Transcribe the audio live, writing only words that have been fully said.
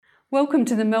Welcome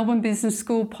to the Melbourne Business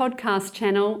School podcast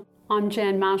channel. I'm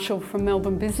Jan Marshall from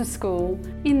Melbourne Business School.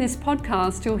 In this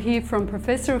podcast, you'll hear from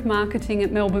Professor of Marketing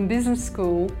at Melbourne Business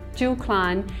School, Jill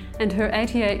Klein, and her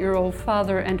 88-year-old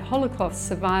father and Holocaust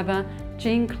survivor,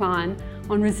 Jean Klein,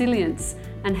 on resilience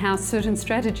and how certain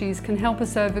strategies can help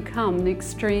us overcome the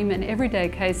extreme and everyday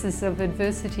cases of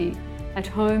adversity at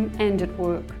home and at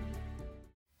work.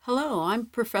 Hello, I'm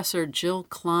Professor Jill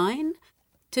Klein.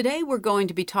 Today we're going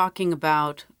to be talking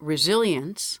about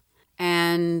resilience,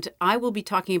 and I will be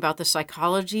talking about the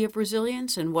psychology of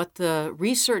resilience and what the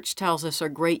research tells us are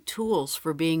great tools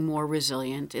for being more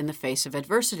resilient in the face of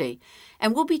adversity.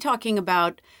 And we'll be talking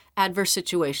about adverse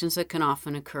situations that can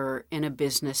often occur in a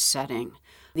business setting.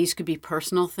 These could be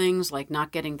personal things like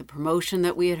not getting the promotion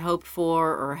that we had hoped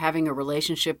for, or having a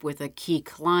relationship with a key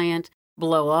client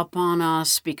blow up on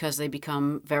us because they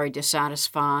become very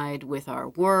dissatisfied with our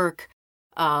work.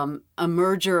 A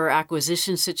merger or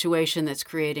acquisition situation that's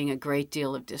creating a great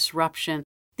deal of disruption.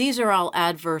 These are all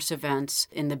adverse events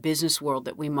in the business world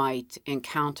that we might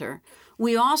encounter.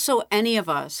 We also, any of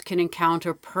us, can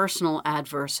encounter personal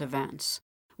adverse events.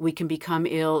 We can become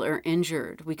ill or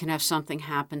injured. We can have something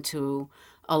happen to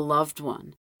a loved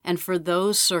one. And for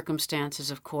those circumstances,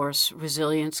 of course,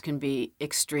 resilience can be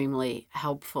extremely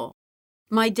helpful.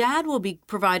 My dad will be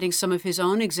providing some of his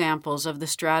own examples of the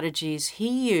strategies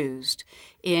he used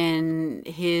in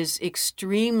his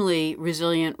extremely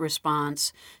resilient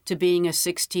response to being a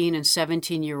 16 and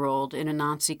 17-year-old in a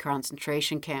Nazi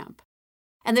concentration camp.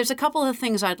 And there's a couple of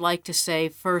things I'd like to say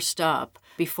first up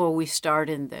before we start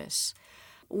in this.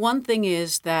 One thing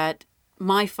is that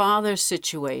my father's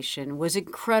situation was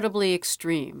incredibly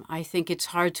extreme. I think it's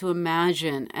hard to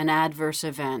imagine an adverse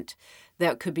event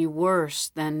that could be worse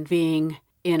than being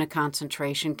in a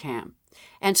concentration camp.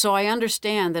 And so I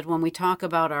understand that when we talk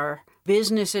about our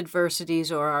business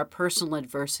adversities or our personal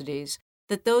adversities,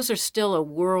 that those are still a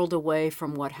world away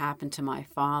from what happened to my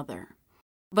father.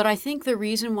 But I think the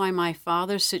reason why my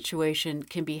father's situation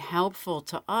can be helpful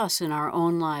to us in our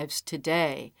own lives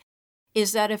today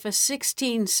is that if a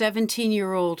 16,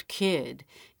 17-year-old kid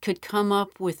could come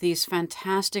up with these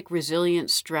fantastic resilient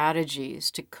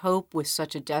strategies to cope with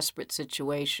such a desperate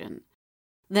situation,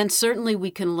 then certainly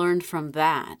we can learn from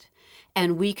that,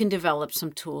 and we can develop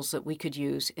some tools that we could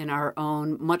use in our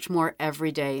own much more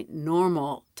everyday,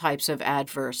 normal types of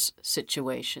adverse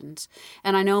situations.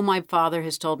 And I know my father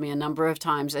has told me a number of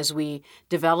times as we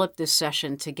developed this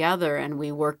session together and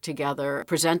we worked together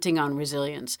presenting on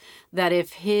resilience, that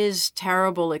if his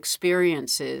terrible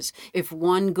experiences, if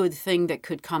one good thing that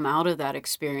could come out of that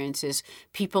experience is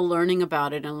people learning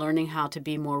about it and learning how to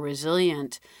be more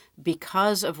resilient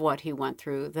because of what he went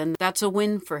through, then that's a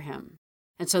win for him.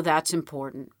 And so that's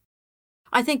important.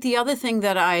 I think the other thing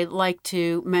that I like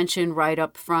to mention right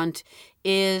up front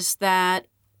is that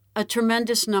a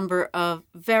tremendous number of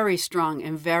very strong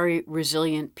and very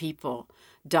resilient people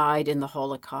died in the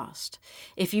Holocaust.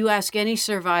 If you ask any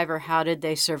survivor how did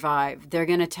they survive, they're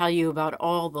going to tell you about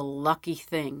all the lucky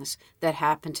things that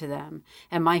happened to them.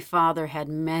 And my father had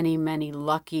many, many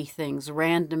lucky things.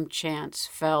 Random chance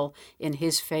fell in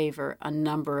his favor a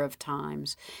number of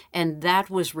times. And that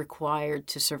was required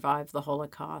to survive the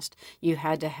Holocaust. You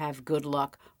had to have good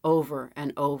luck over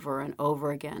and over and over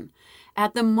again.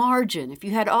 At the margin, if you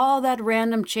had all that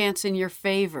random chance in your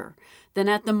favor, then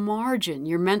at the margin,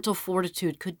 your mental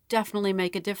fortitude could definitely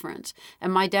make a difference.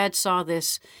 And my dad saw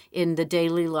this in the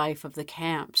daily life of the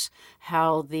camps,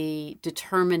 how the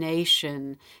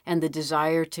determination and the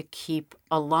desire to keep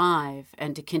alive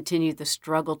and to continue the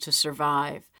struggle to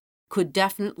survive could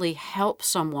definitely help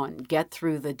someone get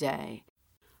through the day.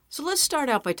 So let's start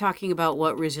out by talking about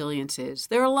what resilience is.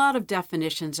 There are a lot of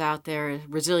definitions out there.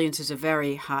 Resilience is a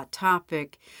very hot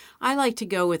topic. I like to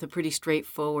go with a pretty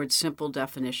straightforward, simple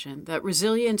definition, that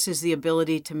resilience is the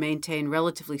ability to maintain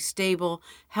relatively stable,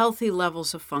 healthy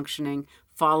levels of functioning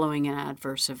following an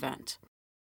adverse event.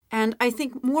 And I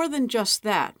think more than just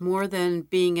that, more than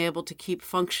being able to keep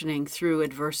functioning through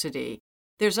adversity,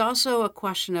 there's also a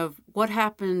question of what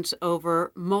happens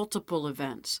over multiple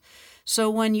events. So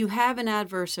when you have an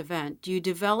adverse event, do you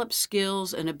develop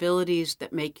skills and abilities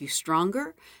that make you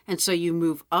stronger? And so you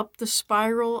move up the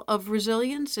spiral of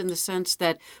resilience in the sense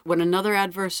that when another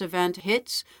adverse event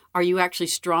hits, are you actually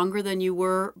stronger than you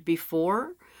were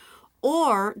before?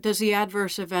 Or does the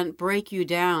adverse event break you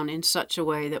down in such a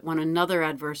way that when another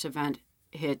adverse event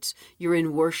hits, you're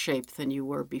in worse shape than you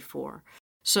were before?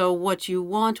 So what you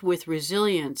want with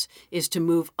resilience is to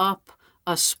move up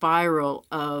a spiral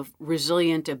of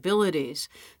resilient abilities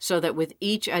so that with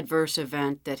each adverse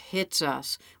event that hits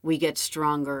us, we get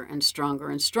stronger and stronger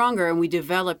and stronger, and we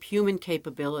develop human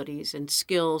capabilities and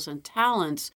skills and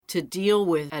talents to deal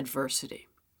with adversity.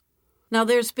 Now,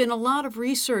 there's been a lot of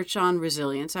research on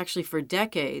resilience, actually for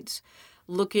decades,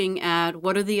 looking at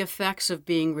what are the effects of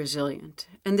being resilient.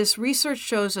 And this research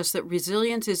shows us that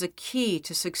resilience is a key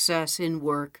to success in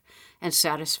work and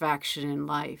satisfaction in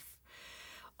life.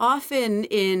 Often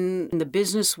in the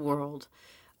business world,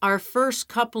 our first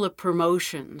couple of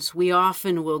promotions we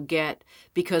often will get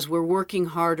because we're working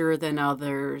harder than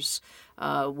others,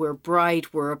 we're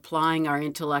bright, we're applying our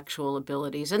intellectual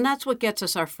abilities, and that's what gets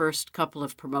us our first couple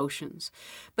of promotions.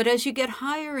 But as you get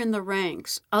higher in the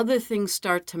ranks, other things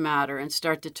start to matter and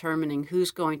start determining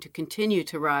who's going to continue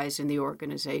to rise in the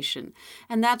organization.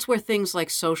 And that's where things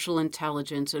like social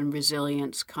intelligence and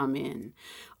resilience come in.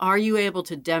 Are you able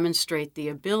to demonstrate the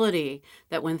ability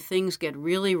that when things get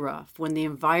really rough, when the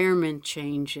environment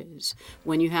changes,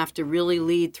 when you have to really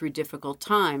lead through difficult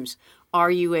times, are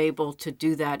you able to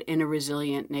do that in a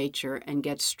resilient nature and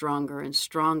get stronger and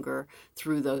stronger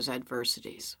through those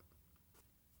adversities?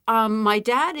 My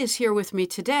dad is here with me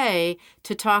today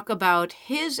to talk about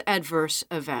his adverse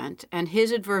event, and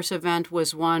his adverse event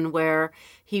was one where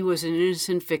he was an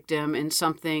innocent victim in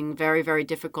something very, very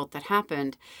difficult that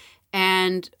happened.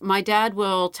 And my dad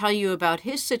will tell you about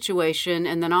his situation,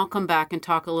 and then I'll come back and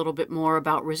talk a little bit more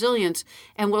about resilience,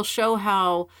 and we'll show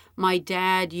how my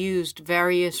dad used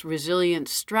various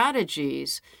resilience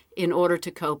strategies in order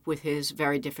to cope with his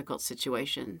very difficult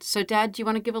situation. So, Dad, do you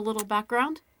want to give a little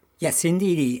background? Yes,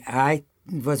 indeed. I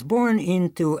was born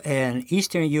into an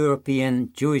Eastern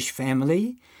European Jewish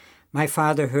family. My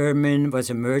father, Herman, was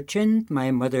a merchant.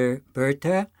 My mother,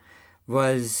 Bertha,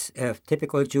 was a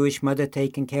typical Jewish mother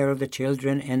taking care of the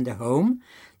children and the home.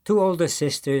 Two older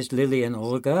sisters, Lily and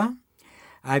Olga.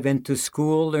 I went to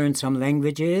school, learned some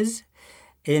languages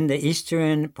in the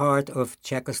eastern part of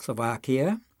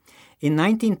Czechoslovakia. In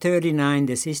 1939,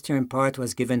 this eastern part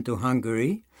was given to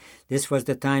Hungary. This was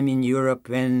the time in Europe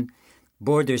when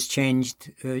borders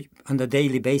changed on a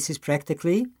daily basis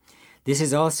practically. This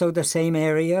is also the same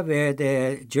area where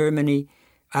Germany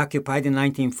occupied in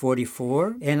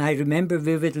 1944, and I remember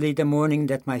vividly the morning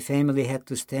that my family had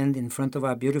to stand in front of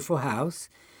our beautiful house,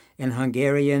 and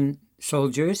Hungarian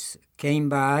soldiers came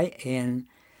by and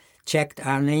checked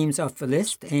our names off the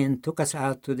list and took us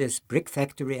out to this brick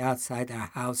factory outside our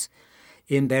house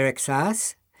in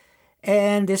Beregszász.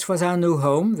 And this was our new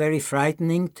home, very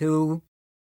frightening to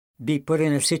be put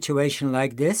in a situation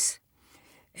like this.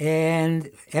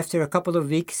 And after a couple of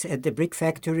weeks at the brick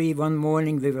factory, one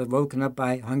morning we were woken up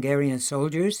by Hungarian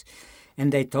soldiers,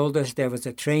 and they told us there was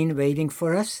a train waiting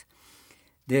for us.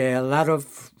 There are a lot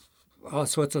of all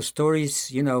sorts of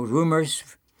stories, rumors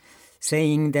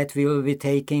saying that we will be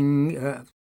taking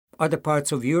other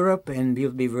parts of Europe and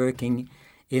we'll be working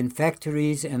in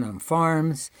factories and on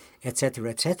farms, etc.,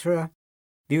 etc.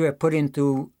 We were put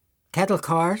into cattle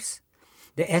cars.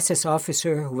 The SS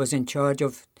officer who was in charge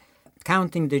of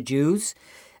counting the Jews,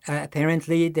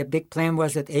 apparently the big plan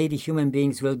was that 80 human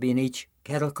beings will be in each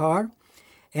cattle car.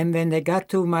 And when they got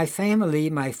to my family,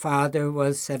 my father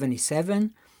was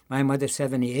 77, my mother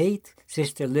 78,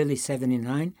 sister Lily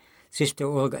 79, sister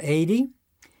Olga 80.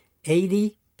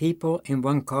 80 people in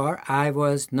one car. I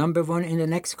was number one in the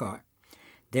next car.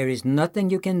 There is nothing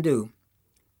you can do.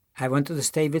 I wanted to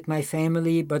stay with my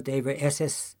family, but they were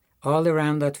SS all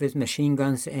around us with machine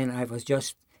guns, and I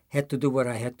had to do what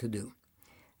I had to do.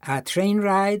 Our train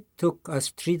ride took us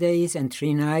 3 days and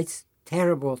 3 nights.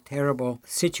 Terrible, terrible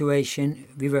situation.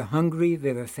 We were hungry,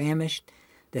 we were famished.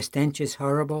 The stench is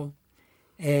horrible.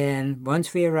 And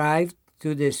once we arrived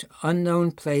to this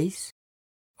unknown place,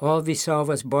 all we saw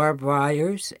was barbed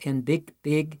wires and big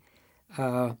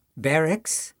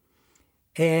barracks.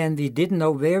 And we didn't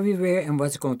know where we were and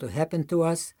what's going to happen to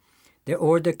us. The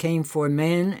order came for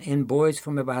men and boys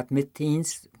from about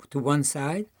mid-teens to one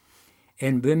side,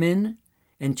 and women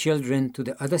and children to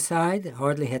the other side.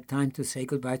 Hardly had time to say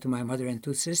goodbye to my mother and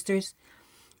 2 sisters.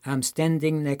 I'm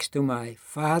standing next to my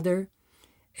father,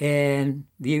 and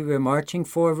we were marching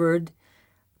forward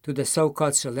to the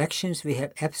so-called selections. We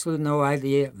have absolutely no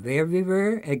idea where we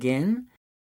were again.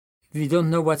 We don't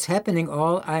know what's happening.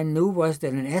 All I knew was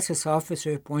that an SS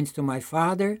officer points to my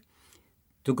father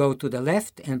to go to the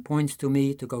left and points to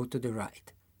me to go to the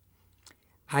right.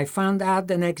 I found out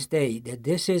the next day that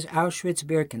this is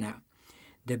Auschwitz-Birkenau,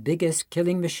 the biggest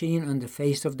killing machine on the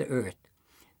face of the earth.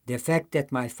 The fact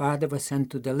that my father was sent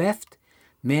to the left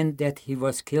meant that he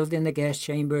was killed in the gas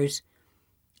chambers,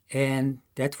 and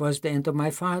that was the end of my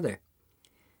father.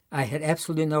 I had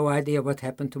absolutely no idea what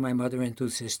happened to my mother and two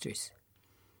sisters.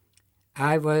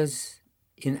 I was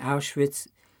in Auschwitz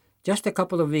just a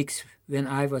couple of weeks when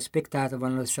I was picked out of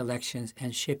one of the selections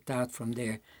and shipped out from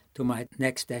there to my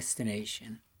next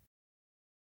destination.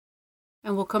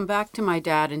 And we'll come back to my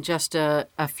dad in just a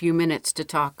few minutes to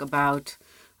talk about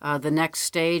the next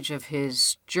stage of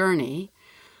his journey.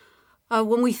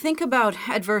 When we think about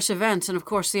adverse events, and of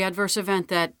course the adverse event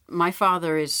that my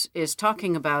father is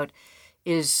talking about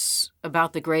is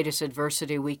about the greatest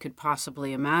adversity we could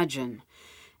possibly imagine.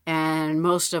 And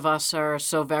most of us are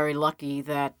so very lucky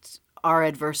that our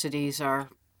adversities are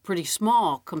pretty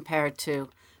small compared to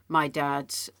my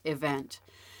dad's event.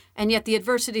 And yet the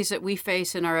adversities that we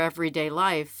face in our everyday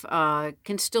life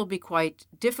can still be quite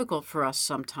difficult for us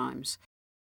sometimes.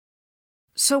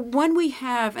 So when we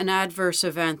have an adverse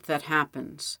event that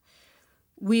happens,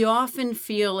 we often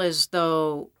feel as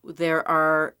though there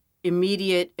are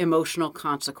immediate emotional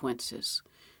consequences.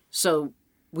 So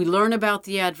we learn about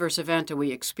the adverse event or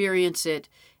we experience it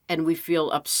and we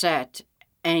feel upset,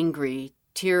 angry,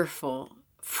 tearful,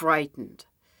 frightened.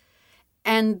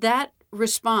 And that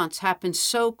response happens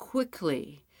so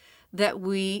quickly that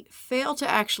we fail to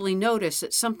actually notice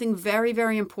that something very,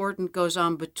 very important goes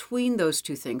on between those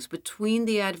two things, between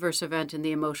the adverse event and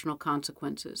the emotional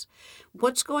consequences.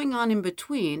 What's going on in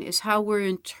between is how we're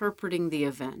interpreting the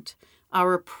event,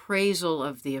 our appraisal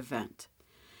of the event.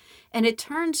 And it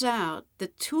turns out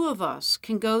that two of us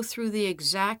can go through the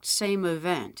exact same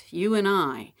event. You and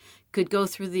I could go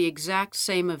through the exact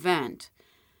same event,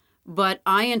 but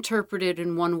I interpret it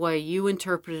in one way, you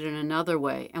interpret it in another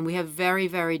way, and we have very,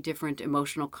 very different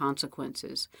emotional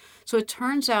consequences. So it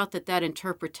turns out that that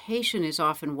interpretation is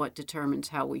often what determines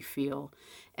how we feel,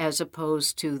 as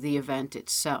opposed to the event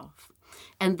itself.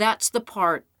 And that's the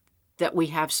part that we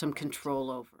have some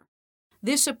control over.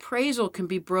 This appraisal can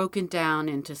be broken down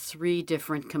into three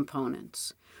different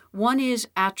components. One is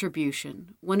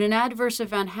attribution. When an adverse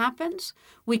event happens,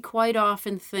 we quite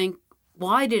often think,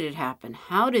 why did it happen?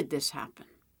 How did this happen?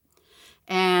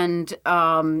 And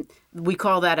we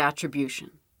call that attribution.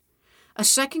 A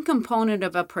second component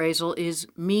of appraisal is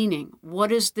meaning. What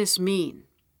does this mean?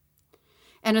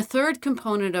 And a third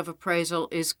component of appraisal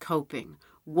is coping.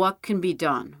 What can be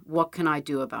done? What can I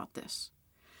do about this?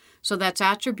 So that's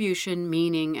attribution,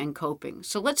 meaning, and coping.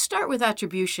 So let's start with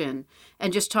attribution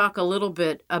and just talk a little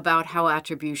bit about how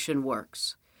attribution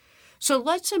works. So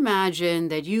let's imagine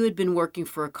that you had been working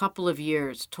for a couple of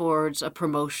years towards a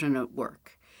promotion at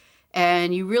work,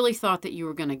 and you really thought that you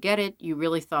were going to get it, you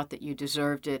really thought that you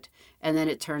deserved it, and then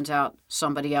it turns out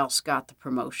somebody else got the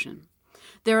promotion.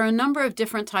 There are a number of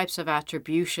different types of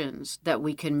attributions that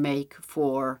we can make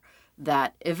for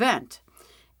that event,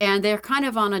 and they're kind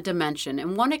of on a dimension.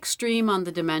 And one extreme on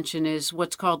the dimension is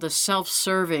what's called the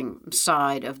self-serving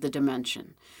side of the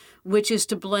dimension, which is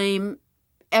to blame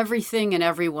everything and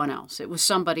everyone else. It was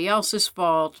somebody else's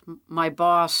fault. My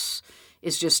boss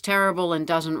is just terrible and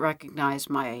doesn't recognize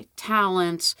my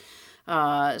talents.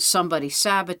 Somebody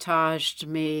sabotaged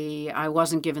me. I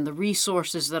wasn't given the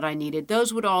resources that I needed.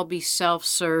 Those would all be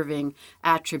self-serving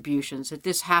attributions, that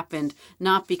this happened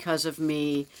not because of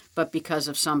me, but because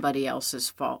of somebody else's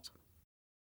fault.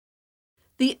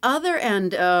 The other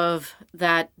end of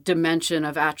that dimension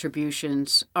of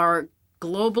attributions are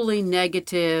globally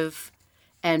negative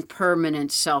and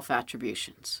permanent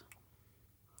self-attributions.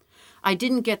 I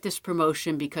didn't get this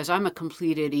promotion because I'm a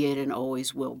complete idiot and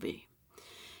always will be.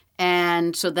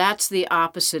 And so that's the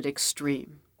opposite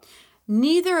extreme.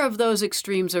 Neither of those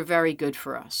extremes are very good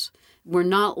for us. We're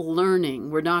not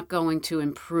learning, we're not going to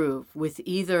improve with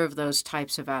either of those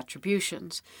types of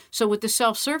attributions. So with the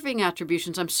self-serving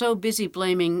attributions, I'm so busy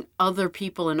blaming other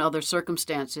people and other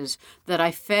circumstances that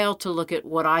I fail to look at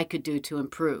what I could do to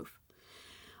improve.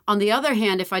 On the other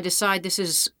hand, if I decide this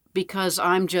is because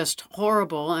I'm just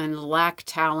horrible and lack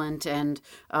talent and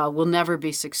will never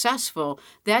be successful,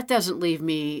 that doesn't leave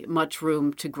me much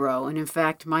room to grow, and in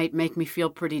fact might make me feel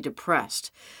pretty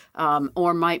depressed,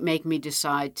 or might make me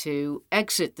decide to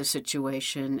exit the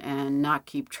situation and not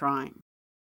keep trying.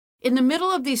 In the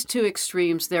middle of these two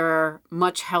extremes, there are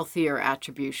much healthier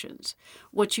attributions.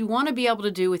 What you want to be able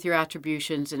to do with your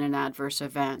attributions in an adverse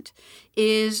event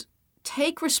is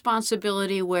take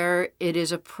responsibility where it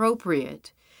is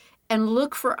appropriate and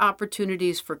look for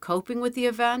opportunities for coping with the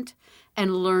event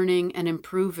and learning and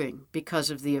improving because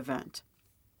of the event.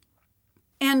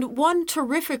 And one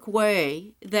terrific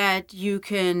way that you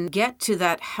can get to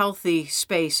that healthy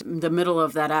space in the middle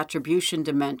of that attribution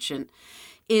dimension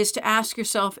is to ask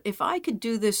yourself, if I could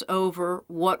do this over,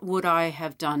 what would I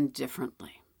have done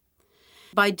differently?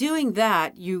 By doing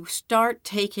that, you start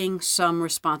taking some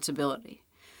responsibility.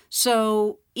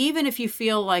 So even if you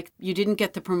feel like you didn't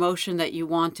get the promotion that you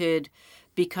wanted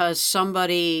because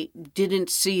somebody didn't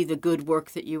see the good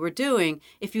work that you were doing,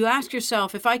 if you ask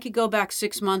yourself, if I could go back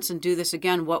 6 months and do this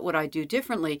again, what would I do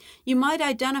differently? You might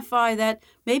identify that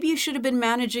maybe you should have been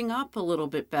managing up a little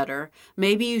bit better.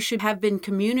 Maybe you should have been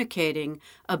communicating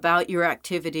about your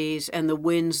activities and the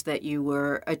wins that you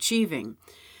were achieving.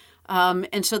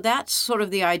 And so that's sort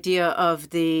of the idea of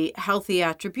the healthy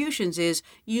attributions is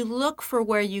you look for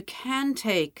where you can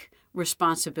take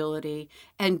responsibility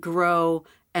and grow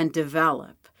and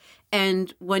develop.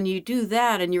 And when you do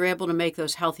that and you're able to make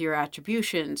those healthier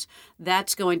attributions,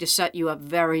 that's going to set you up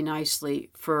very nicely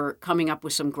for coming up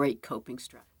with some great coping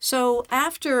strategies. So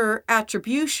after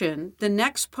attribution, the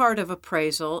next part of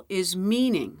appraisal is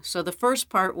meaning. So the first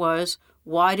part was,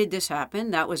 why did this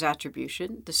happen? That was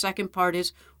attribution. The second part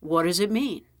is, what does it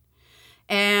mean?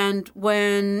 And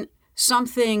when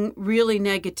something really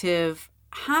negative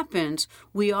happens,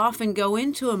 we often go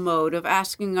into a mode of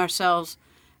asking ourselves,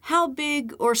 how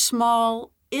big or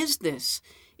small is this?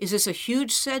 Is this a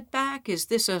huge setback? Is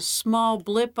this a small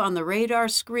blip on the radar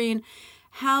screen?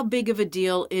 How big of a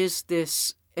deal is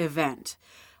this event?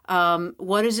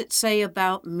 What does it say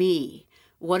about me?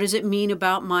 What does it mean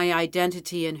about my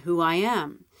identity and who I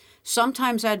am?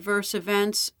 Sometimes adverse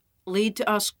events lead to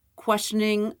us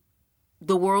questioning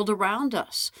the world around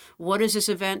us. What does this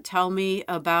event tell me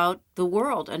about the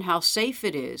world and how safe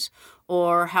it is,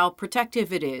 or how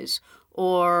protective it is,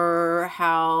 or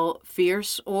how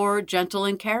fierce or gentle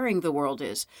and caring the world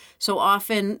is? So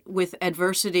often with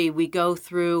adversity, we go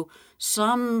through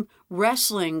some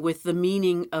wrestling with the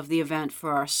meaning of the event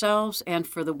for ourselves and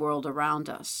for the world around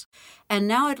us. And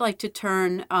now I'd like to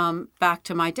turn back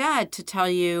to my dad to tell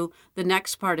you the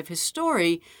next part of his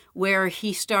story, where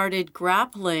he started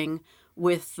grappling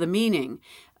with the meaning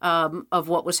of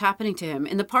what was happening to him.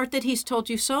 In the part that he's told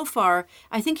you so far,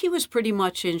 I think he was pretty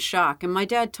much in shock. And my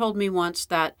dad told me once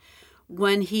that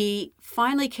when he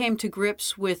finally came to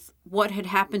grips with what had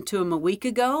happened to him a week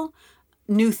ago,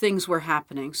 new things were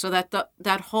happening. So that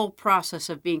that whole process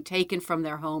of being taken from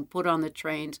their home, put on the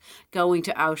trains, going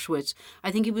to Auschwitz,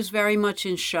 I think he was very much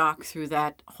in shock through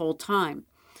that whole time.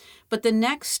 But the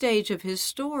next stage of his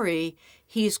story,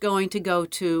 he's going to go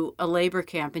to a labor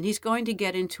camp and he's going to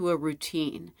get into a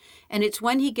routine. And it's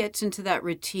when he gets into that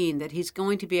routine that he's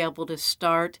going to be able to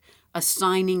start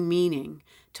assigning meaning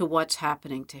to what's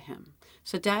happening to him.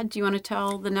 So, Dad, do you want to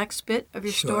tell the next bit of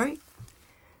your story?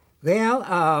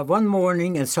 Well, one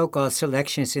morning in so-called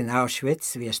selections in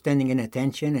Auschwitz, we are standing in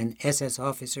attention and SS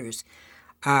officers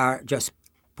are just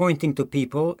pointing to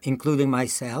people, including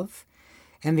myself.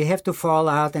 And we have to fall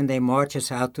out, and they march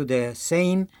us out to the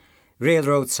same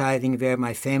railroad siding where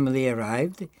my family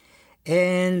arrived.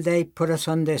 And they put us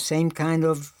on the same kind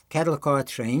of cattle car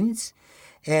trains.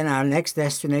 And our next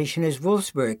destination is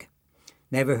Wolfsburg.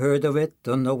 Never heard of it,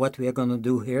 don't know what we are going to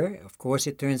do here. Of course,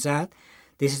 it turns out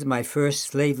this is my first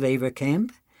slave labor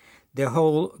camp. The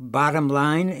whole bottom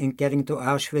line in getting to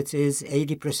Auschwitz is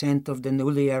 80% of the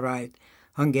newly arrived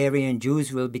Hungarian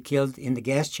Jews will be killed in the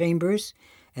gas chambers,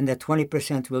 and that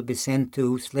 20% will be sent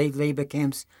to slave labor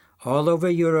camps all over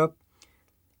Europe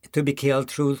to be killed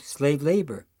through slave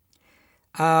labor.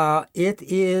 It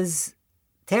is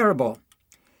terrible.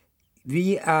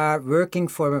 We are working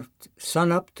from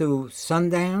sunup to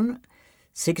sundown,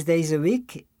 6 days a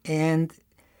week, and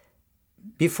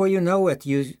before you know it,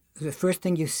 the first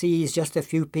thing you see is just a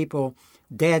few people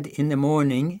dead in the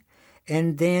morning,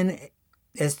 and then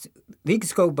as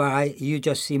weeks go by, you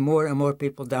just see more and more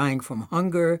people dying from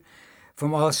hunger,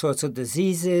 from all sorts of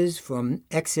diseases, from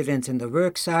accidents in the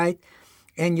work site.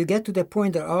 And you get to the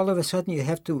point that all of a sudden you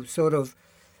have to sort of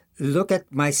look at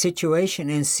my situation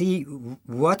and see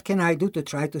what can I do to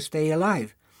try to stay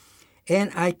alive.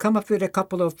 And I come up with a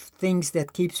couple of things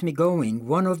that keeps me going.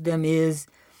 One of them is,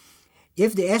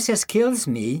 if the SS kills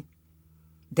me,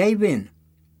 they win.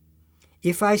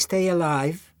 If I stay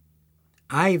alive,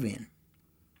 I win.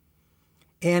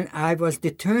 And I was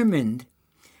determined,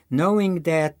 knowing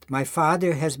that my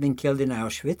father has been killed in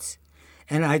Auschwitz,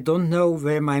 and I don't know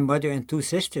where my mother and two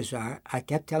sisters are. I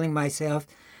kept telling myself,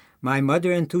 my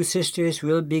mother and two sisters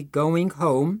will be going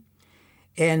home,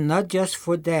 and not just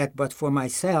for that, but for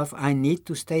myself, I need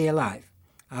to stay alive.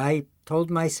 I told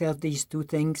myself these two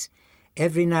things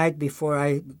every night before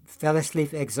I fell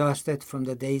asleep exhausted from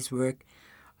the day's work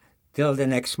till the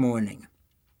next morning.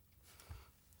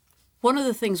 One of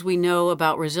the things we know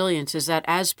about resilience is that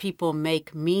as people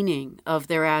make meaning of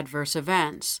their adverse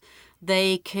events,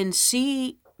 they can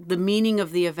see the meaning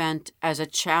of the event as a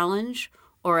challenge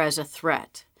or as a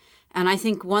threat. And I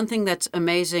think one thing that's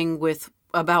amazing with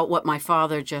about what my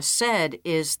father just said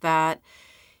is that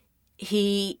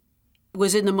he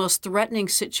was in the most threatening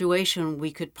situation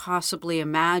we could possibly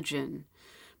imagine,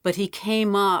 but he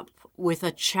came up with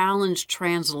a challenged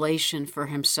translation for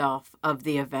himself of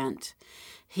the event.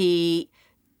 He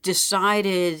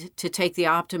decided to take the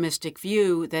optimistic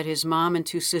view that his mom and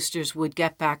 2 sisters would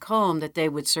get back home, that they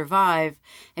would survive,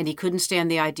 and he couldn't stand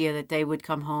the idea that they would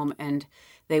come home and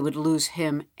they would lose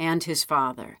him and his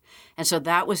father. And so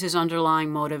that was his underlying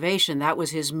motivation. That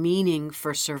was his meaning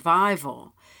for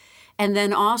survival. And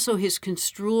then also his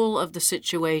construal of the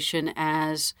situation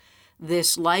as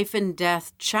this life and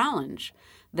death challenge,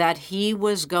 that he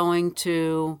was going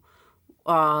to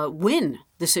win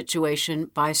the situation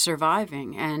by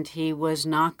surviving, and he was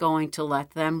not going to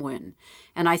let them win.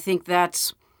 And I think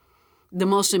that's the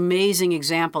most amazing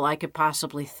example I could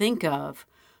possibly think of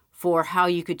for how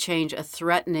you could change a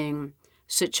threatening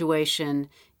situation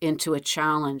into a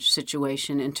challenge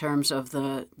situation in terms of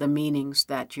the meanings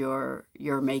that you're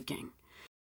making.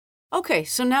 Okay,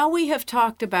 so now we have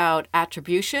talked about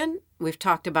attribution, we've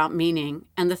talked about meaning,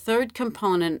 and the third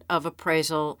component of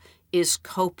appraisal is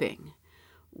coping.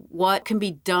 What can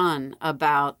be done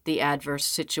about the adverse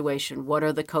situation? What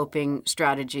are the coping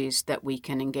strategies that we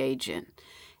can engage in?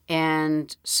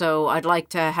 And so I'd like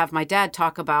to have my dad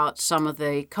talk about some of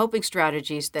the coping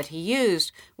strategies that he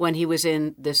used when he was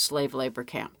in this slave labor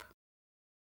camp.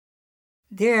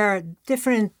 There are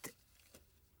different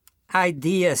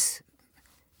ideas,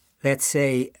 let's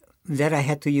say, that I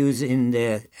had to use in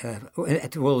at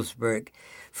Wolfsburg.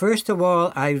 First of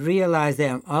all, I realized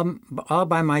that I'm all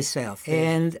by myself.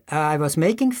 And I was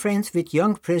making friends with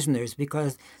young prisoners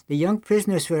because the young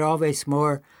prisoners were always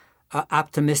more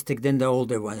optimistic than the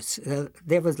older ones.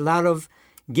 There was a lot of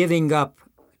giving up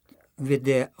with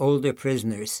the older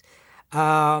prisoners.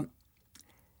 There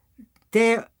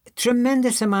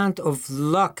tremendous amount of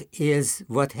luck is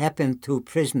what happened to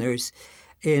prisoners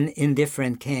in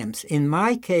different camps. In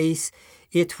my case,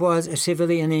 it was a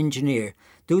civilian engineer.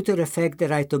 Due to the fact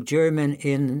that I took German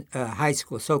in high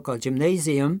school, so-called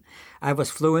gymnasium, I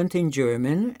was fluent in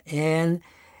German, and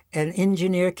an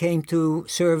engineer came to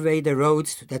survey the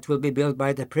roads that will be built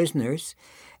by the prisoners,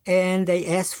 and they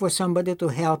asked for somebody to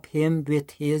help him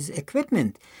with his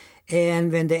equipment.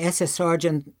 And when the SS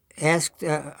sergeant asked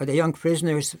the young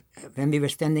prisoners, when we were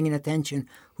standing in attention,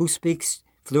 who speaks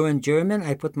fluent German,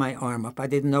 I put my arm up. I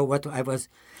didn't know what I was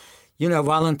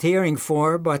volunteering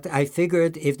for, but I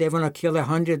figured if they want to kill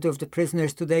 100 of the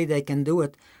prisoners today, they can do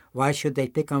it. Why should they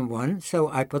pick on one? So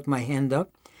I put my hand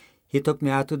up. He took me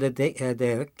out to the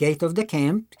gate of the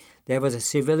camp. There was a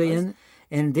civilian,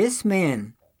 and this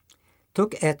man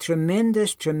took a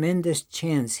tremendous, tremendous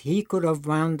chance. He could have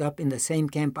wound up in the same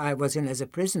camp I was in as a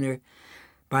prisoner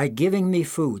by giving me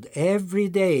food. Every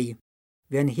day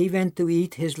when he went to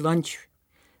eat his lunch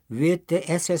with the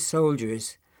SS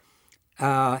soldiers,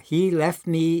 he left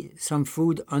me some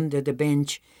food under the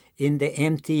bench in the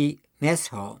empty mess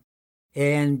hall.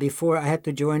 And before I had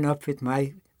to join up with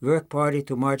my work party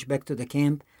to march back to the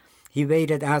camp, he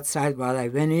waited outside while I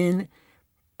went in,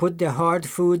 put the hard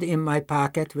food in my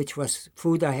pocket, which was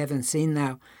food I haven't seen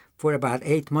now for about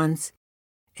 8 months,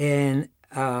 and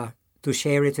to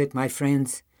share it with my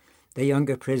friends, the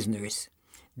younger prisoners.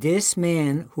 This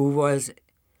man, who was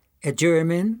a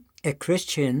German, a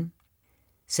Christian,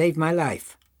 saved my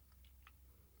life.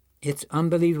 It's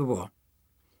unbelievable.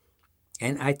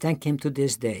 And I thank him to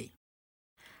this day.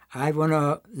 I want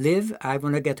to live, I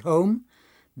want to get home,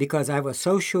 because I was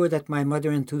so sure that my mother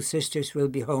and 2 sisters will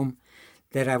be home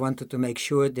that I wanted to make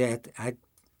sure that I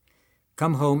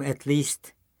come home, at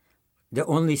least the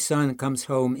only son comes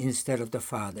home instead of the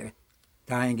father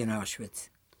dying in Auschwitz.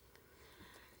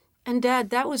 And Dad,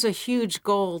 that was a huge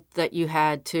goal that you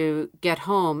had to get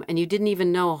home, and you didn't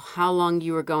even know how long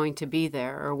you were going to be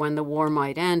there, or when the war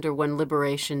might end, or when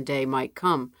Liberation Day might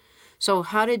come. So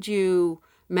how did you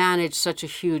manage such a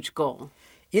huge goal?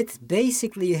 It's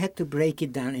basically, you had to break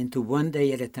it down into one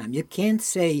day at a time. You can't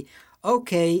say,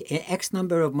 okay, in X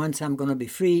number of months I'm going to be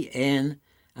free and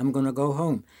I'm going to go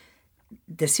home.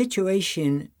 The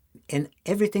situation and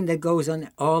everything that goes on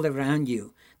all around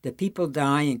you, the people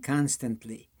dying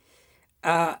constantly,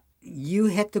 you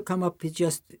had to come up with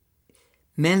just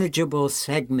manageable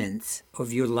segments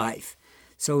of your life.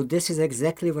 So this is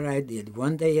exactly what I did,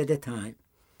 one day at a time.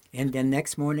 And then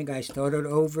next morning I started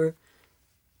over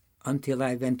until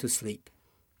I went to sleep.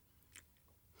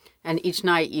 And each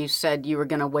night you said you were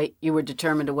going to wait, you were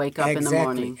determined to wake up in the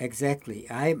morning. Exactly.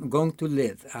 I'm going to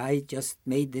live. I just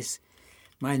made this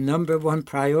my number one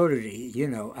priority.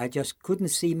 I just couldn't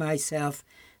see myself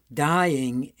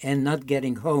dying and not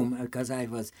getting home because I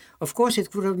was. Of course,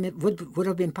 it would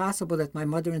have been possible that my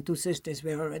mother and two sisters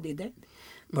were already dead,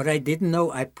 but I didn't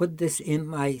know. I put this in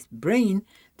my brain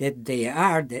that they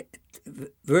are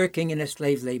working in a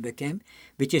slave labor camp,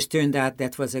 which has turned out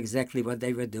that was exactly what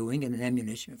they were doing in an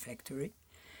ammunition factory,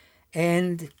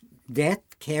 and that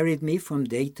carried me from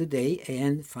day to day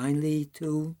and finally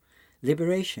to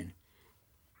liberation.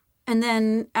 And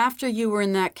then after you were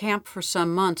in that camp for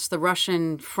some months, the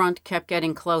Russian front kept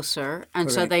getting closer. And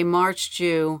Correct. So they marched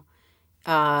you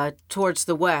towards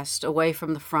the west, away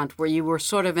from the front, where you were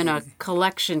sort of in a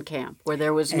collection camp where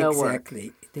there was no work.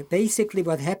 Exactly. Basically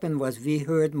what happened was we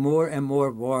heard more and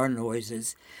more war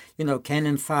noises,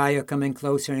 cannon fire coming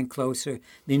closer and closer.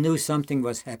 We knew something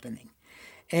was happening.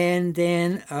 And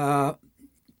then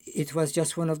it was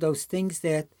just one of those things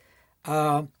that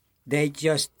they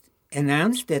just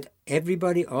announced that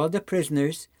everybody, all the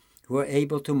prisoners who are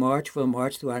able to march, will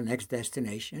march to our next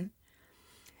destination,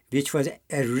 which was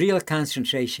a real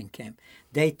concentration camp.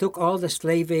 They took all the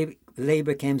slave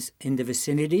labor camps in the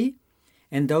vicinity,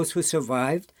 and those who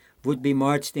survived would be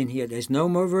marched in here. There's no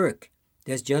more work.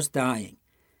 There's just dying.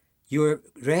 Your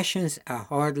rations are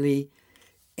hardly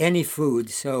any food,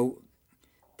 so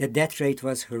the death rate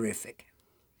was horrific.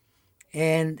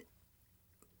 And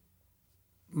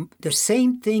the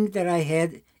same thing that I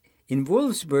had in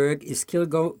Wolfsburg is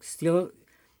still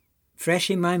fresh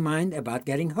in my mind about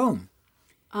getting home.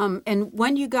 And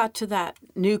when you got to that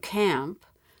new camp,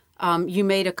 you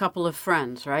made a couple of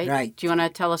friends, right? Right. Do you want to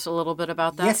tell us a little bit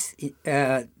about that?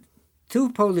 Yes.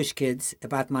 Two Polish kids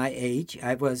about my age.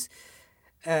 I was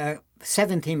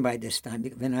 17 by this time.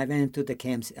 When I went into the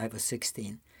camps, I was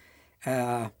 16.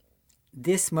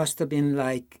 This must have been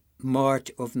like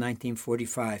March of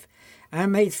 1945. I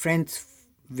made friends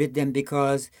with them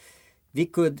because we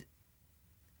could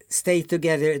stay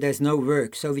together. There's no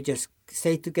work, so we just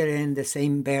stayed together in the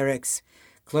same barracks,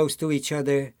 close to each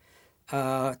other,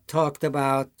 talked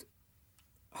about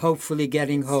hopefully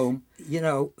getting home.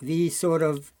 We sort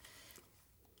of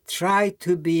tried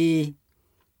to be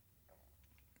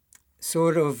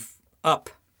sort of up.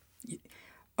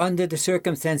 Under the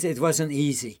circumstances, it wasn't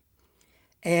easy.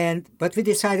 But we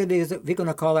decided we're going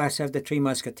to call ourselves the Three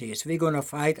Musketeers. We're going to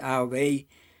fight our way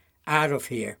out of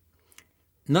here.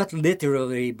 Not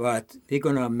literally, but we're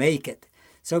going to make it.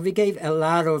 So we gave a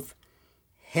lot of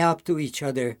help to each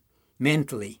other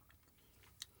mentally.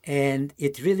 And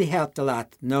it really helped a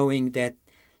lot knowing that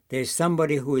there's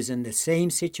somebody who is in the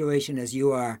same situation as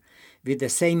you are, with the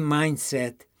same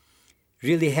mindset,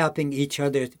 really helping each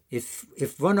other.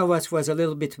 If one of us was a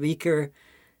little bit weaker,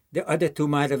 the other two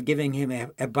might have given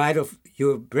him a bite of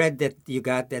your bread that you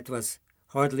got that was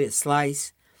hardly a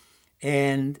slice.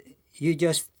 And you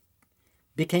just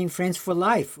became friends for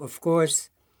life. Of course,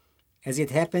 as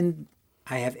it happened,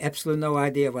 I have absolutely no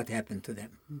idea what happened to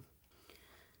them.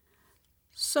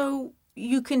 So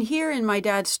you can hear in my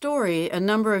dad's story a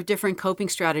number of different coping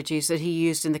strategies that he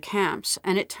used in the camps.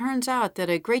 And it turns out that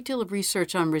a great deal of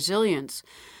research on resilience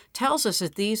tells us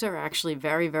that these are actually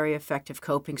very, very effective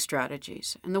coping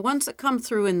strategies. And the ones that come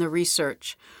through in the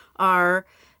research are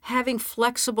having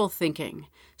flexible thinking.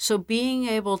 So being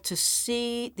able to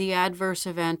see the adverse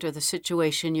event or the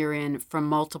situation you're in from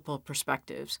multiple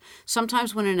perspectives.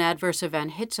 Sometimes when an adverse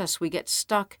event hits us, we get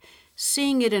stuck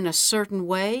seeing it in a certain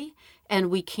way, and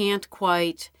we can't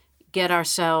quite get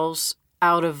ourselves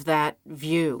out of that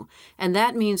view. And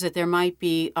that means that there might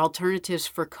be alternatives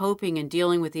for coping and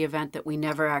dealing with the event that we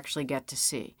never actually get to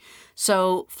see.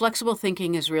 So flexible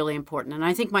thinking is really important. And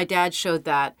I think my dad showed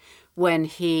that when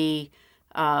he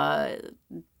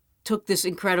took this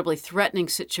incredibly threatening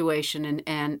situation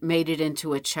and made it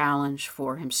into a challenge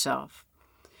for himself.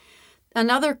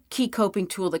 Another key coping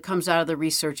tool that comes out of the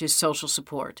research is social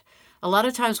support. A lot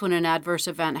of times when an adverse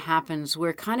event happens,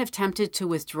 we're kind of tempted to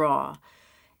withdraw.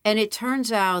 And it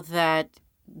turns out that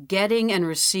getting and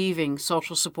receiving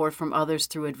social support from others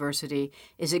through adversity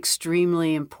is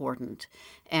extremely important.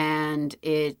 And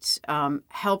it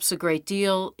helps a great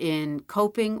deal in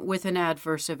coping with an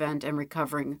adverse event and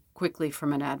recovering quickly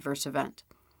from an adverse event.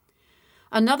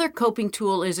 Another coping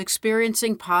tool is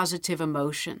experiencing positive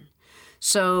emotion.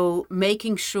 So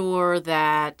making sure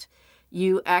that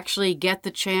you actually get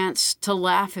the chance to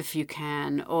laugh if you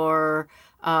can, or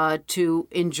to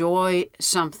enjoy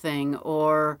something,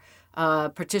 or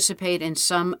participate in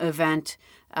some event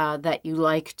that you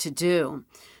like to do.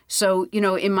 So,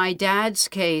 in my dad's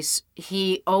case,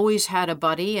 he always had a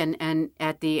buddy, and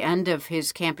at the end of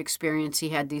his camp experience, he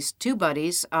had these two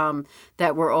buddies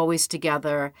that were always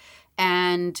together.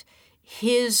 And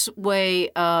his way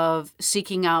of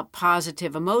seeking out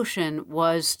positive emotion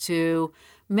was to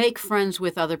make friends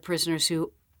with other prisoners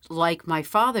who, like my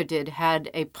father did, had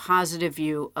a positive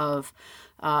view of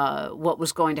what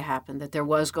was going to happen, that there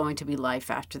was going to be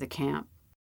life after the camp.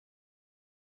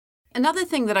 Another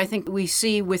thing that I think we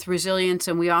see with resilience,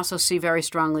 and we also see very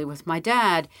strongly with my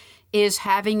dad, is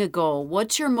having a goal.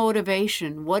 What's your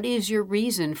motivation? What is your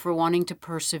reason for wanting to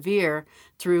persevere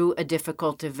through a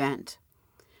difficult event?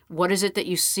 What is it that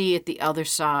you see at the other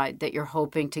side that you're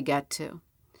hoping to get to?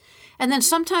 And then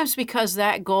sometimes because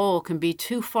that goal can be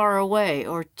too far away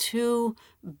or too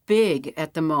big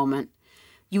at the moment,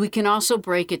 we can also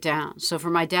break it down. So for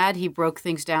my dad, he broke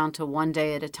things down to one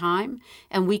day at a time,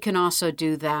 and we can also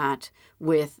do that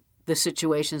with the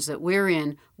situations that we're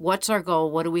in. What's our goal?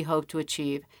 What do we hope to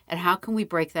achieve? And how can we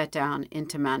break that down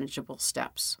into manageable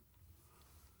steps?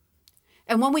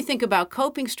 And when we think about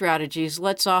coping strategies,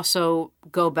 let's also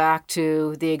go back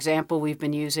to the example we've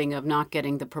been using of not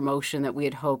getting the promotion that we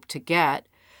had hoped to get.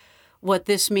 What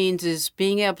this means is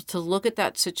being able to look at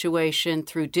that situation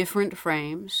through different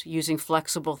frames, using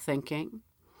flexible thinking,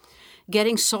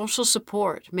 getting social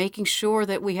support, making sure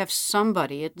that we have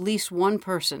somebody, at least one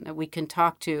person, that we can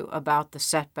talk to about the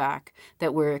setback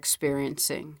that we're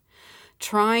experiencing,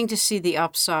 trying to see the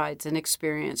upsides and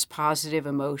experience positive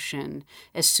emotion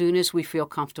as soon as we feel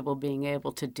comfortable being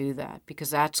able to do that, because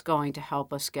that's going to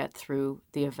help us get through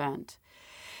the event.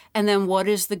 And then what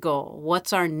is the goal?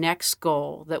 What's our next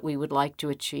goal that we would like to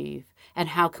achieve? And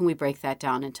how can we break that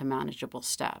down into manageable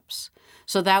steps?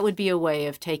 So that would be a way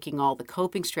of taking all the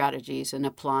coping strategies and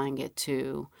applying it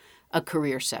to a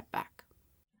career setback.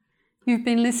 You've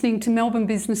been listening to Melbourne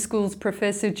Business School's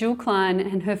Professor Jill Klein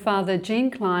and her father Gene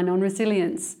Klein on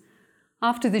resilience.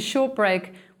 After this short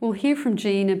break, we'll hear from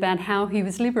Gene about how he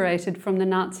was liberated from the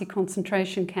Nazi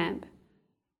concentration camp.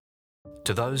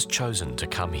 To those chosen to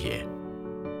come here,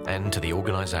 and to the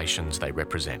organisations they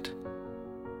represent,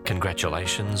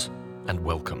 congratulations and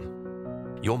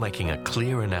welcome. You're making a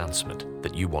clear announcement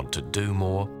that you want to do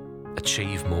more,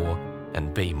 achieve more,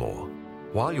 and be more.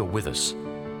 While you're with us,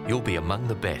 you'll be among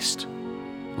the best,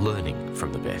 learning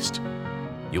from the best.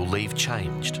 You'll leave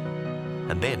changed,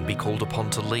 and then be called upon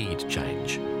to lead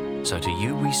change. So to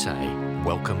you we say,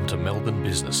 welcome to Melbourne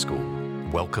Business School.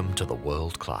 Welcome to the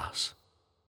world class.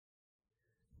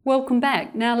 Welcome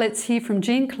back. Now let's hear from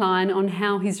Gene Klein on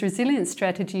how his resilience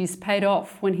strategies paid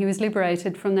off when he was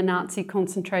liberated from the Nazi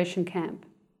concentration camp.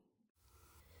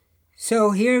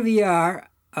 So here we are.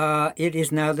 It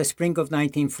is now the spring of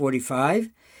 1945,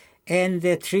 and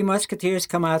the Three Musketeers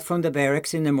come out from the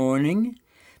barracks in the morning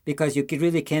because you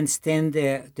really can't stand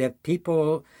the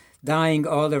people dying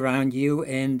all around you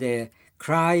and the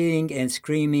crying and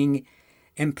screaming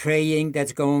and praying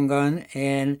that's going on.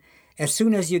 And as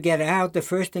soon as you get out, the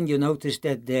first thing you notice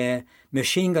that the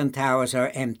machine gun towers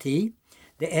are empty,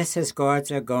 the SS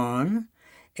guards are gone,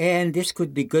 and this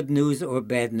could be good news or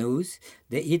bad news.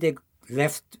 They either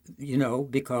left,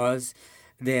 because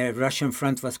the Russian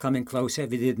front was coming closer.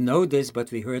 We didn't know this,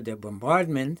 but we heard the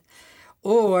bombardment,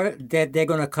 or that they're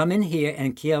going to come in here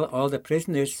and kill all the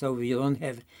prisoners so we don't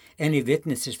have any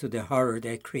witnesses to the horror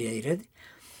they created.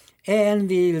 And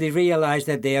we realized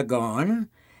that they are gone.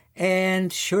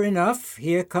 And sure enough,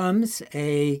 here comes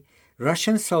a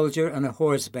Russian soldier on a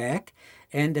horseback,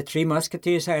 and the Three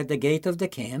Musketeers are at the gate of the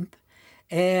camp,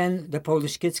 and the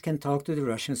Polish kids can talk to the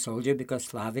Russian soldier because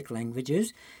Slavic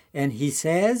languages, and he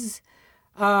says,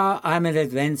 I'm an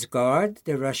advance guard,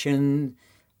 the Russian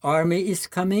army is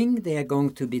coming, they are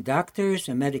going to be doctors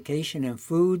and medication and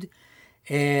food,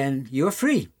 and you're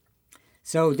free.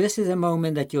 So this is a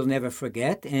moment that you'll never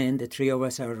forget, and the three of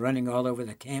us are running all over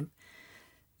the camp,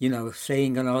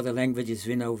 saying in all the languages,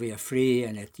 we know we are free,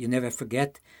 and you never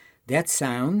forget that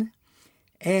sound.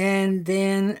 And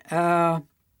then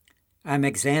I'm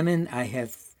examined. I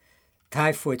have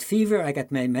typhoid fever. I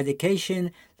got my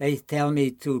medication. They tell me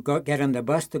to get on the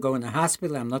bus to go in the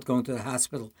hospital. I'm not going to the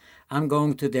hospital. I'm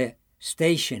going to the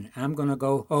station. I'm going to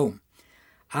go home.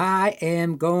 I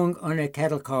am going on a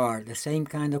cattle car, the same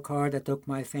kind of car that took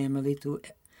my family to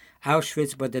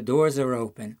Auschwitz, but the doors are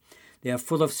open. They are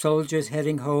full of soldiers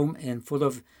heading home and full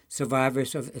of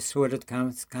survivors of assorted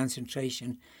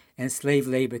concentration and slave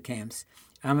labor camps.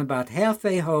 I'm about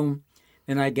halfway home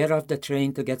when I get off the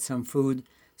train to get some food.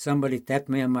 Somebody tapped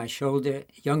me on my shoulder,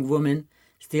 a young woman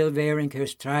still wearing her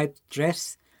striped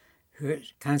dress, her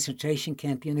concentration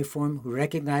camp uniform, who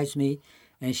recognized me,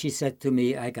 and she said to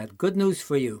me, I got good news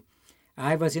for you.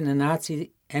 I was in a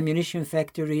Nazi ammunition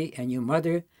factory, and your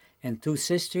mother and two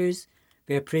sisters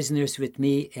were prisoners with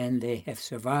me, and they have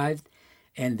survived,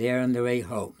 and they're on their way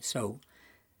home. So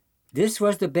this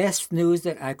was the best news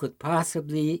that I could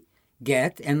possibly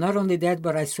get. And not only that,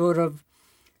 but I sort of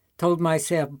told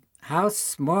myself, how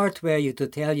smart were you to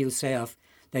tell yourself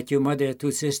that your mother and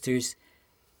 2 sisters,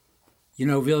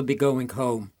 will be going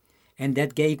home. And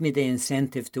that gave me the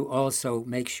incentive to also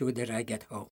make sure that I get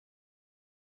home.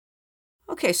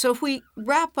 Okay, so if we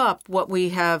wrap up what we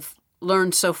have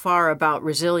learned so far about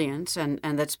resilience, and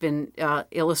that's been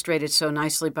illustrated so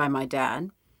nicely by my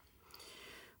dad,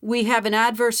 we have an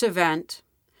adverse event,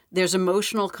 there's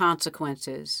emotional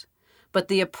consequences, but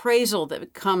the appraisal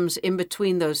that comes in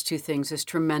between those two things is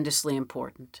tremendously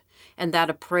important. And that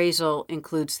appraisal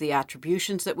includes the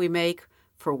attributions that we make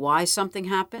for why something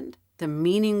happened, the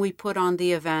meaning we put on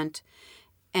the event,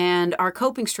 and our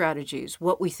coping strategies,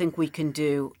 what we think we can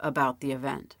do about the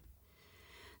event.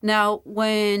 Now,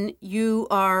 when you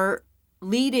are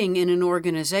leading in an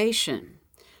organization,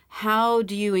 how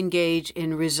do you engage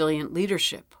in resilient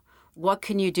leadership? What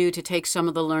can you do to take some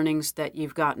of the learnings that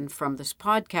you've gotten from this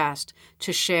podcast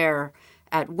to share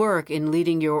at work in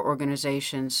leading your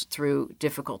organizations through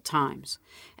difficult times?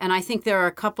 And I think there are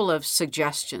a couple of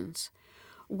suggestions.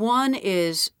 One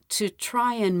is to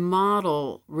try and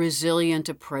model resilient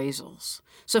appraisals.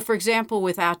 So, for example,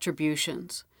 with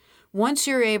attributions, once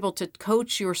you're able to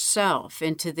coach yourself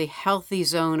into the healthy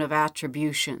zone of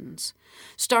attributions,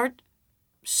 start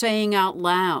saying out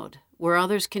loud where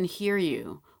others can hear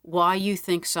you why you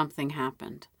think something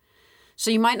happened.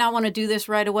 So you might not want to do this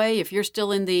right away. If you're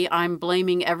still in the I'm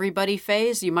blaming everybody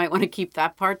phase, you might want to keep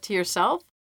that part to yourself.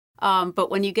 But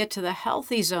when you get to the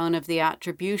healthy zone of the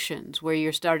attributions, where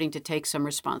you're starting to take some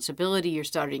responsibility, you're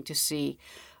starting to see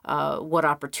what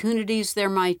opportunities there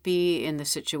might be in the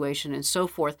situation and so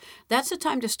forth, that's the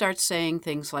time to start saying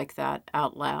things like that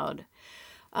out loud.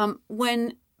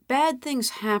 When bad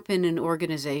things happen in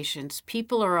organizations,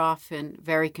 people are often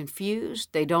very confused.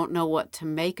 They don't know what to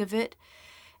make of it,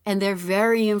 and they're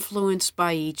very influenced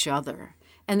by each other.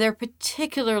 And they're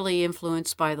particularly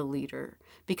influenced by the leader,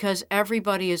 because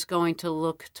everybody is going to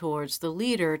look towards the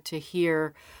leader to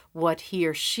hear what he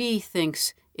or she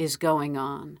thinks is going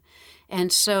on.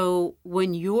 And so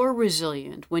when you're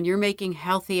resilient, when you're making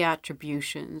healthy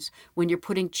attributions, when you're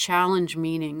putting challenge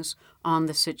meanings on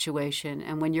the situation,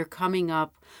 and when you're coming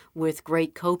up with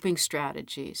great coping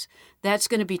strategies, that's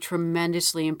going to be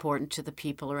tremendously important to the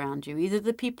people around you, either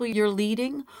the people you're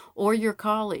leading or your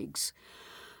colleagues.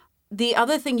 The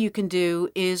other thing you can do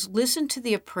is listen to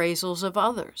the appraisals of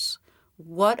others.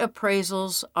 What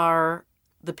appraisals are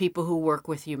the people who work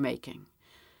with you making?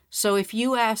 So if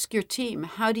you ask your team,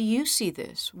 how do you see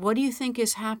this? What do you think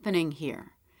is happening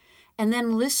here? And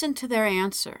then listen to their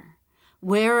answer.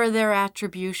 Where are their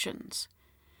attributions?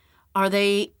 Are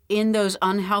they in those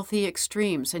unhealthy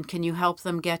extremes? And can you help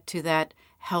them get to that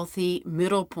healthy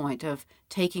middle point of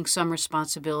taking some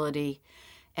responsibility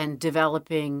and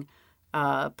developing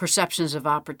perceptions of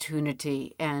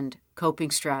opportunity and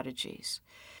coping strategies?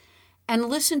 And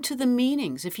listen to the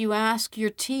meanings. If you ask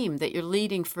your team that you're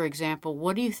leading, for example,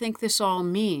 what do you think this all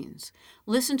means?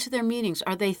 Listen to their meanings.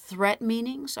 Are they threat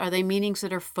meanings? Are they meanings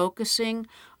that are focusing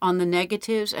on the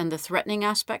negatives and the threatening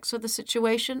aspects of the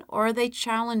situation? Or are they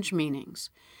challenge meanings?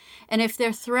 And if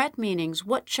they're threat meanings,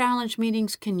 what challenge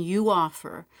meanings can you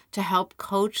offer to help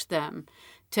coach them,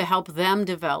 to help them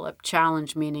develop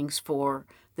challenge meanings for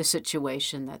the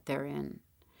situation that they're in?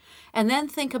 And then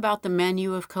think about the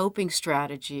menu of coping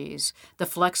strategies, the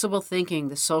flexible thinking,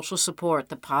 the social support,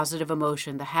 the positive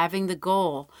emotion, the having the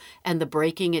goal, and the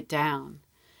breaking it down.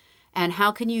 And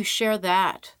how can you share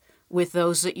that with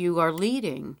those that you are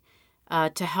leading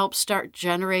to help start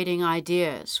generating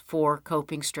ideas for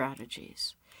coping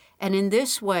strategies? And in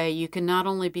this way, you can not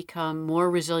only become more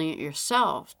resilient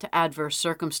yourself to adverse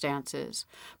circumstances,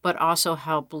 but also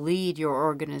help lead your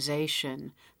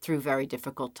organization through very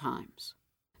difficult times.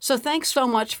 So thanks so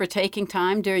much for taking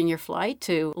time during your flight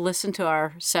to listen to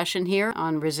our session here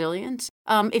on resilience.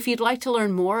 If you'd like to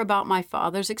learn more about my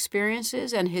father's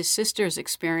experiences and his sister's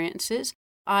experiences,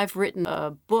 I've written a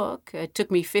book. It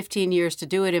took me 15 years to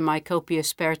do it in my copious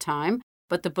spare time,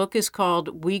 but the book is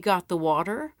called We Got the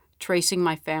Water, Tracing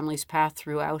My Family's Path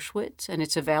Through Auschwitz, and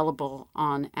it's available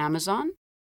on Amazon.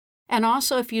 And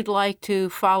also, if you'd like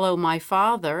to follow my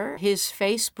father, his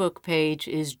Facebook page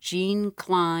is Gene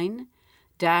Klein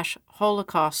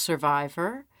Holocaust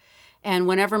survivor. And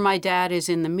whenever my dad is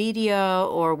in the media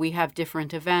or we have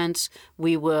different events,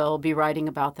 we will be writing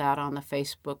about that on the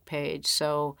Facebook page.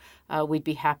 So we'd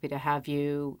be happy to have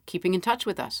you keeping in touch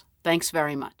with us. Thanks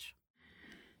very much.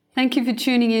 Thank you for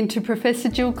tuning in to Professor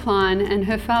Jill Klein and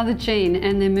her father Gene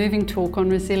and their moving talk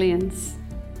on resilience.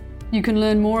 You can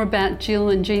learn more about Jill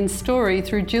and Gene's story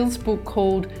through Jill's book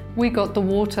called We Got the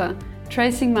Water,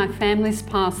 Tracing My Family's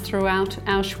Path Throughout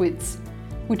Auschwitz,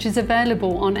 which is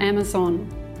available on Amazon.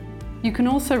 You can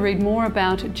also read more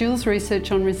about Jill's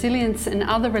research on resilience and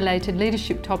other related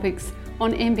leadership topics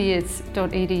on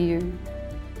mbs.edu.